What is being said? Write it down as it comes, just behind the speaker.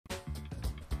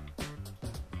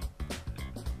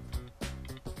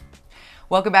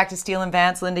Welcome back to Steel and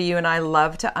Vance. Lynda, you and I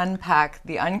love to unpack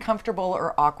the uncomfortable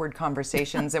or awkward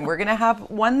conversations, and we're going to have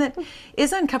one that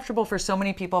is uncomfortable for so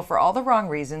many people for all the wrong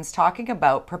reasons, talking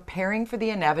about preparing for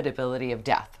the inevitability of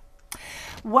death.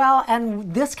 Well,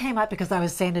 and this came up because I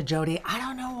was saying to Jody, I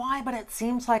don't know why, but it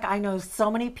seems like I know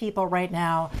so many people right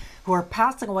now who are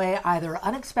passing away either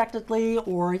unexpectedly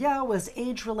or, was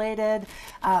age-related,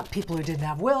 people who didn't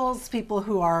have wills, people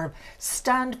who are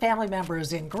stunned family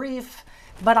members in grief.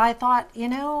 But I thought, you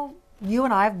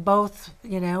and I have both,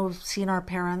 seen our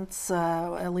parents,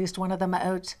 at least one of them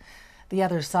out the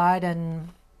other side, and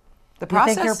the process,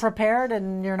 you think you're prepared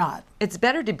and you're not. It's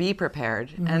better to be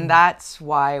prepared, and that's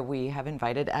why we have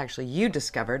invited, actually you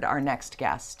discovered our next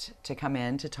guest to come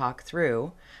in to talk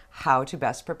through how to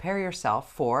best prepare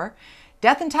yourself for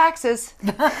death and taxes.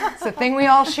 It's a thing we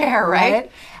all share,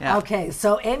 right? Yeah. Okay,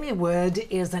 so Amy Wood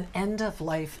is an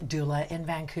end-of-life doula in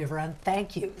Vancouver, and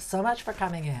thank you so much for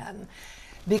coming in.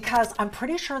 Because I'm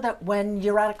pretty sure that when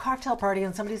you're at a cocktail party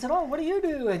and somebody said, oh, what do you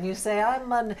do? And you say,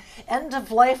 I'm an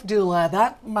end-of-life doula,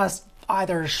 that must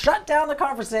either shut down the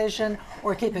conversation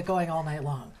or keep it going all night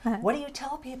long. What do you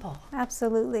tell people?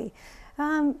 Absolutely.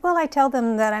 Well, I tell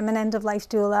them that I'm an end-of-life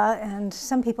doula, and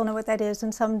some people know what that is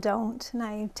and some don't. And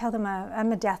I tell them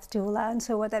I'm a death doula, and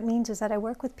so what that means is that I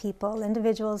work with people,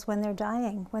 individuals, when they're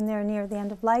dying, when they're near the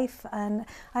end of life, and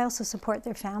I also support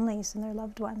their families and their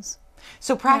loved ones.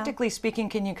 So practically speaking,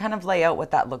 can you kind of lay out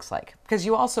what that looks like? Because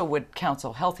you also would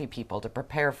counsel healthy people to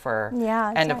prepare for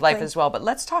end of life as well. But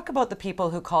let's talk about the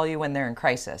people who call you when they're in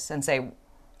crisis and say,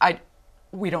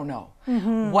 we don't know.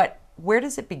 Where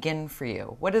does it begin for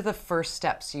you? What are the first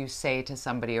steps you say to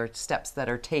somebody, or steps that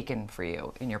are taken for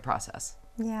you in your process?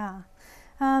 Yeah.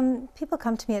 People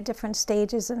come to me at different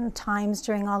stages and times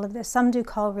during all of this. Some do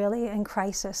call really in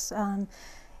crisis,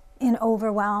 in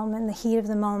overwhelm, in the heat of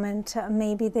the moment.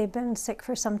 Maybe they've been sick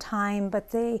for some time, but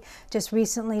they just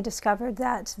recently discovered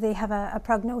that they have a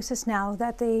prognosis now,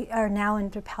 that they are now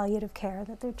into palliative care,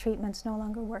 that their treatment's no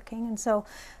longer working. And so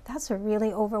that's a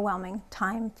really overwhelming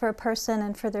time for a person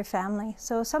and for their family.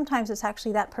 So sometimes it's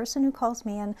actually that person who calls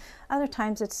me, and other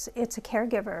times it's a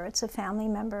caregiver, it's a family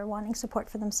member wanting support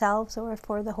for themselves or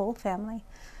for the whole family.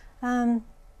 So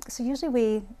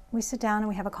usually we sit down and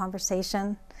we have a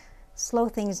conversation, slow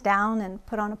things down and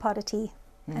put on a pot of tea,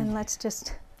 and let's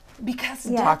just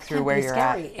talk through where you're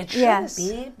at. It shouldn't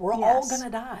be. We're all gonna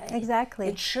die. Exactly.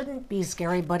 It shouldn't be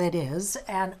scary, but it is.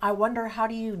 And I wonder, how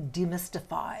do you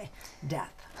demystify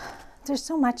death? There's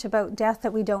so much about death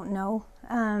that we don't know,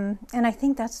 and I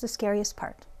think that's the scariest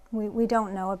part. We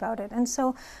don't know about it. And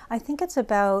so I think it's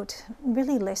about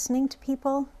really listening to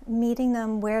people, meeting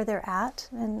them where they're at,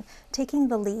 and taking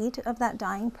the lead of that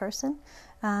dying person,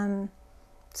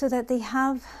 so that they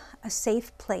have a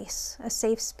safe place, a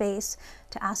safe space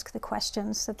to ask the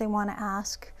questions that they want to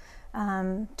ask,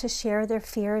 to share their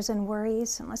fears and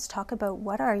worries. And let's talk about,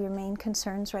 what are your main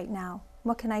concerns right now?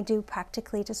 What can I do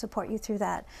practically to support you through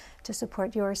that, to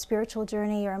support your spiritual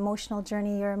journey, your emotional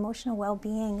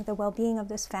well-being, the well-being of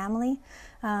this family?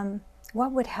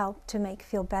 What would help to make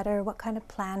feel better? What kind of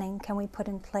planning can we put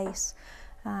in place?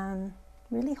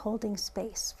 Really holding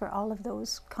space for all of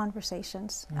those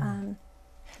conversations.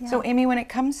 So Amy, when it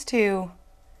comes to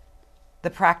the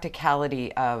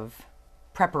practicality of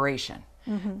preparation,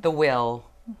 the will,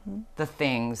 the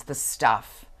things, the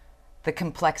stuff, the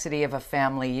complexity of a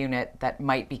family unit that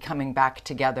might be coming back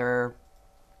together,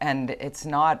 and it's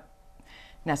not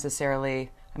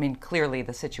necessarily, I mean, clearly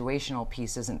the situational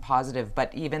piece isn't positive,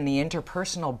 but even the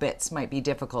interpersonal bits might be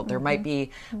difficult. There might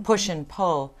be push and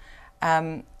pull.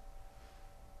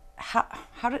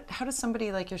 How does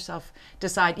somebody like yourself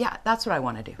decide, yeah, that's what I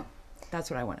want to do? That's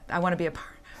what I want. I want to be a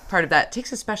part of that. It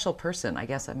takes a special person, I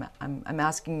guess. I'm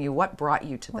asking you, what brought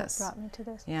you to this? What brought me to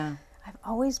this? Yeah. I've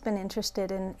always been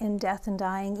interested in death and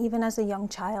dying, even as a young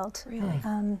child. Really?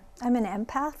 I'm an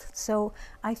empath, so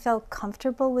I felt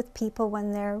comfortable with people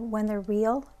when they're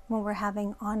real, when we're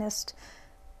having honest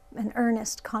and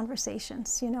earnest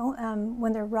conversations,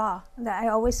 when they're raw. That I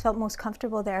always felt most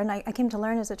comfortable there, and I came to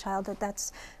learn as a child that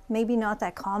that's maybe not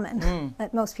that common,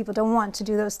 that most people don't want to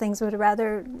do those things, would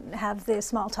rather have the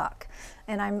small talk,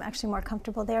 and I'm actually more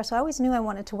comfortable there. So I always knew I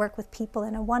wanted to work with people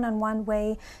in a one-on-one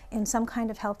way, in some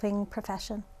kind of helping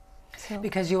profession. So.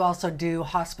 Because you also do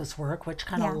hospice work, which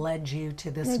kind of led you to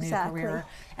this new career,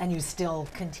 and you still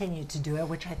continue to do it,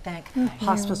 which I think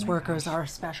hospice workers are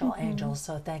special angels,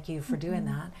 so thank you for doing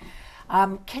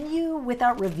that. Can you,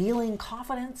 without revealing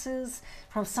confidences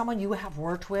from someone you have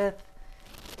worked with,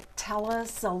 tell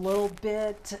us a little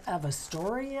bit of a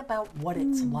story about what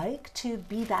it's like to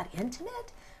be that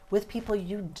intimate with people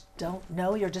you don't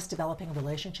know, you're just developing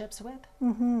relationships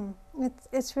with?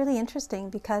 It's really interesting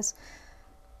because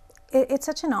it's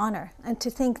such an honor, and to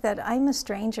think that I'm a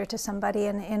stranger to somebody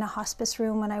in a hospice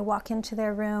room when I walk into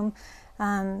their room,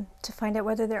 to find out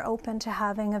whether they're open to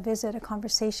having a visit, a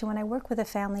conversation. When I work with a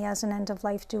family as an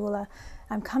end-of-life doula,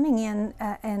 I'm coming in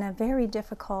a very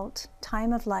difficult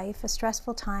time of life, a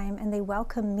stressful time, and they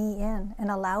welcome me in and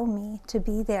allow me to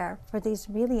be there for these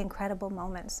really incredible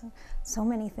moments. So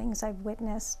many things I've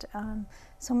witnessed,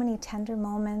 so many tender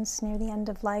moments near the end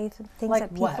of life, and things Like that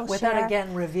people what? Without share.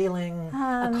 again revealing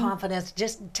a confidence,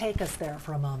 just take us there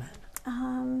for a moment.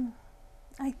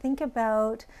 I think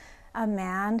about a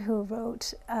man who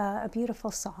wrote a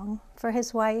beautiful song for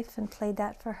his wife and played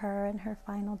that for her in her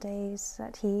final days,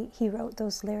 that he wrote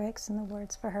those lyrics and the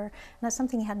words for her. And that's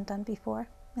something he hadn't done before,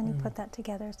 and he put that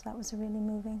together, so that was a really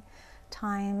moving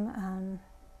time.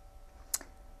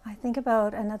 I think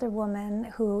about another woman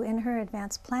who, in her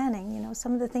advanced planning, you know,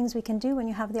 some of the things we can do when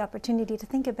you have the opportunity to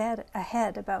think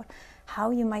ahead about how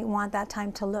you might want that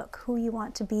time to look, who you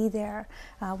want to be there,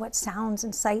 what sounds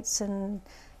and sights and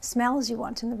smells you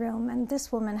want in the room. And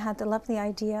this woman had the lovely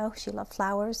idea, she loved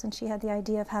flowers, and she had the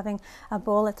idea of having a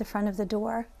bowl at the front of the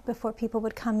door before people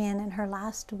would come in her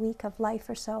last week of life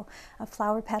or so, of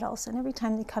flower petals. And every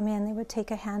time they come in, they would take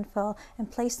a handful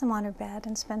and place them on her bed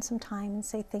and spend some time and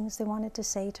say things they wanted to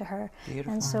say to her.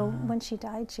 Beautiful. And so when she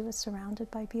died, she was surrounded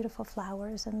by beautiful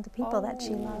flowers and the people that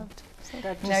she loved. So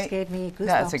That just gave me goosebumps.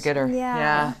 That's a gooder.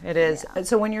 Yeah. It is. Yeah.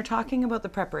 So when you're talking about the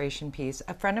preparation piece,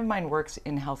 a friend of mine works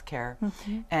in healthcare,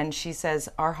 and she says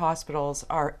our hospitals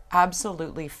are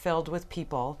absolutely filled with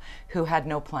people who had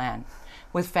no plan,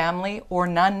 with family or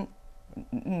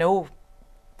no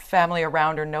family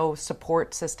around or no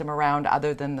support system around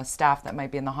other than the staff that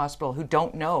might be in the hospital, who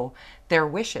don't know their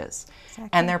wishes. Exactly.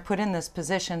 And they're put in this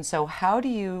position. So how do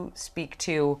you speak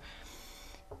to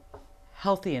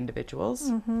healthy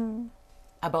individuals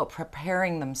about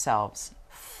preparing themselves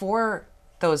for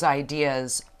those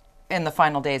ideas in the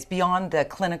final days, beyond the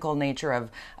clinical nature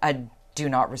of a do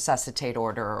not resuscitate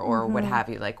order or what have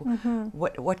you? Like,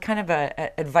 what kind of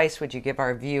advice would you give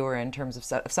our viewer in terms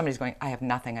of if somebody's going, I have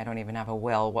nothing, I don't even have a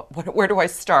will, where do I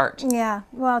start? Yeah,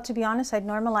 well, to be honest, I'd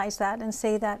normalize that and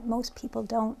say that most people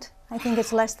don't. I think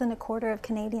it's less than a quarter of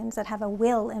Canadians that have a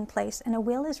will in place, and a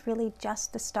will is really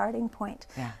just the starting point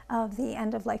of the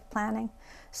end-of-life planning.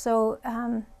 So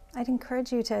I'd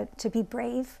encourage you to be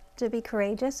brave, to be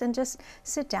courageous, and just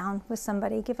sit down with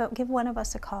somebody. Give one of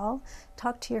us a call.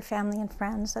 Talk to your family and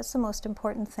friends. That's the most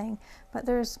important thing. But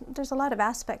there's a lot of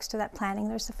aspects to that planning.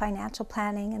 There's the financial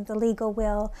planning and the legal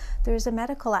will. There's a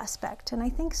medical aspect. And I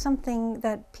think something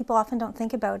that people often don't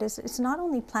think about is it's not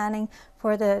only planning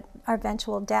for our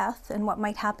eventual death and what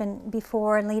might happen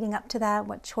before and leading up to that,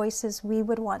 what choices we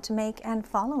would want to make and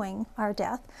following our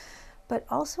death, but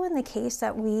also in the case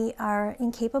that we are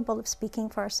incapable of speaking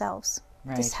for ourselves.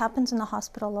 Right. This happens in the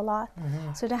hospital a lot.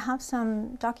 So to have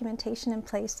some documentation in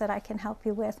place that I can help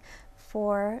you with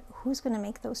for who's going to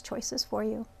make those choices for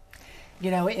you.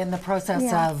 You know, in the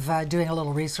process of doing a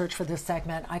little research for this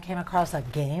segment, I came across a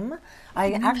game.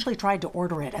 I actually tried to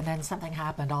order it, and then something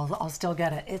happened. I'll still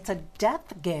get it. It's a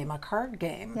death game, a card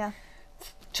game. Yeah.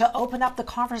 To open up the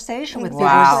conversation with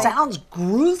Wow. people. It sounds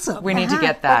gruesome. We need to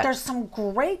get that. But there's some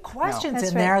great questions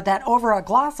That's in right. there that over a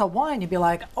glass of wine, you'd be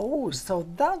like, oh, so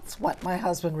that's what my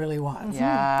husband really wants.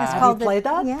 Yeah. It's Have called you played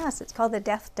that? Yes, it's called the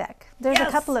Death Deck. There's a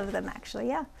Yes. couple of them actually,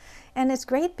 yeah. And it's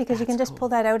great because you can just pull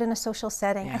that out in a social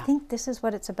setting. I Yeah. think this is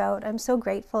what it's about. I'm so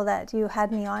grateful that you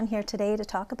had me on here today to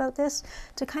talk about this,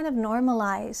 to kind of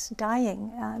normalize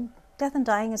dying. Death and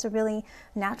dying is a really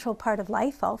natural part of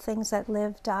life. All things that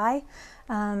live die.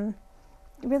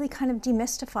 Really kind of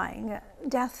demystifying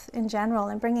death in general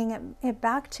and bringing it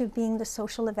back to being the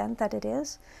social event that it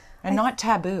is. And not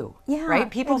taboo, Yeah, right?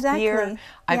 People exactly. fear,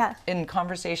 Yeah. in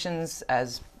conversations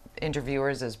as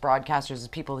interviewers, as broadcasters, as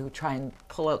people who try and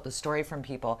pull out the story from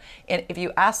people. And if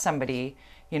you ask somebody,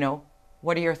 you know,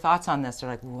 what are your thoughts on this? They're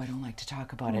like, oh, I don't like to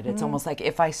talk about it. It's almost like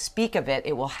if I speak of it,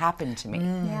 it will happen to me,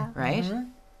 Yeah. right?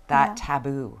 That Yeah.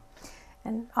 taboo.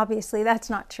 And obviously that's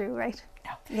not true, right?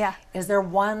 No. Yeah. Is there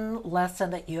one lesson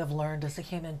that you have learned as a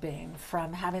human being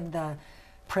from having the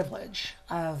privilege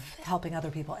of helping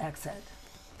other people exit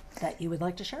that you would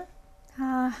like to share?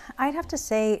 I'd have to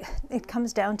say it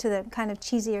comes down to the kind of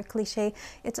cheesy or cliche.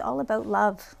 It's all about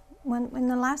love. When in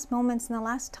the last moments, in the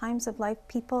last times of life,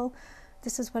 people,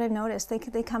 this is what I've noticed.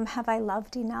 They come, have I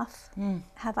loved enough?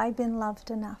 Have I been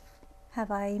loved enough? Have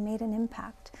I made an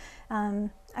impact?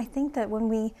 I think that when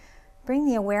we bring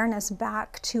the awareness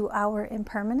back to our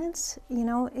impermanence, you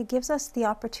know, it gives us the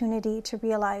opportunity to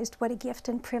realize what a gift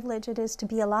and privilege it is to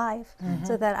be alive,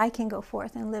 so that I can go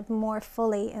forth and live more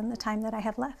fully in the time that I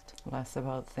have left. Less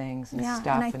about things and Yeah,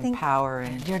 stuff and I and think power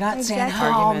and You're not saying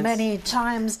Exactly. how Arguments. many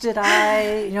times did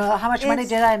I, you know, how much money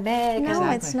did I make? No,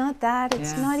 Exactly. it's not that.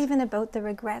 It's Yeah. not even about the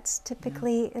regrets.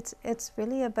 Typically, it's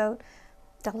really about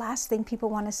the last thing people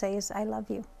want to say is "I love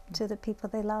you" to the people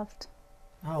they loved.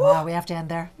 Oh wow, we have to end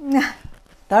there.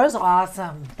 That was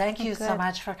awesome. Thank you so Good.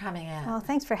 much for coming in. Well,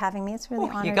 thanks for having me. It's really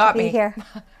an honor you got to be me. here.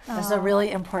 This is a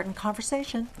really important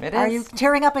conversation. It Are is. you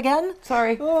tearing up again?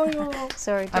 sorry.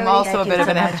 Sorry, I'm Jody. also a Thank bit you of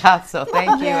an so much. empath, so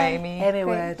thank you, Amy. Amy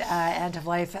Wood, End of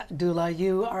Life Doula.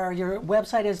 Your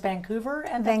website is Vancouver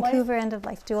End of Life? Vancouver End of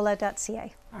Life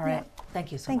Doula.ca. All right.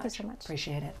 Thank you so Thank much. you so much.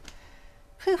 Appreciate it.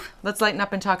 Whew. Let's lighten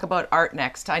up and talk about art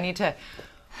next. I need to.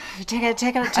 Take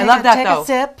love that, though. a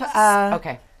sip.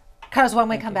 Okay. Because when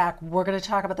we come back, we're going to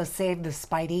talk about the Save the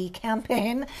Spidey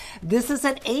campaign. This is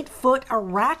an 8-foot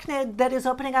arachnid that is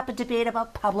opening up a debate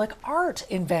about public art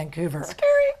in Vancouver.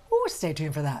 Scary. Ooh, stay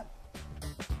tuned for that.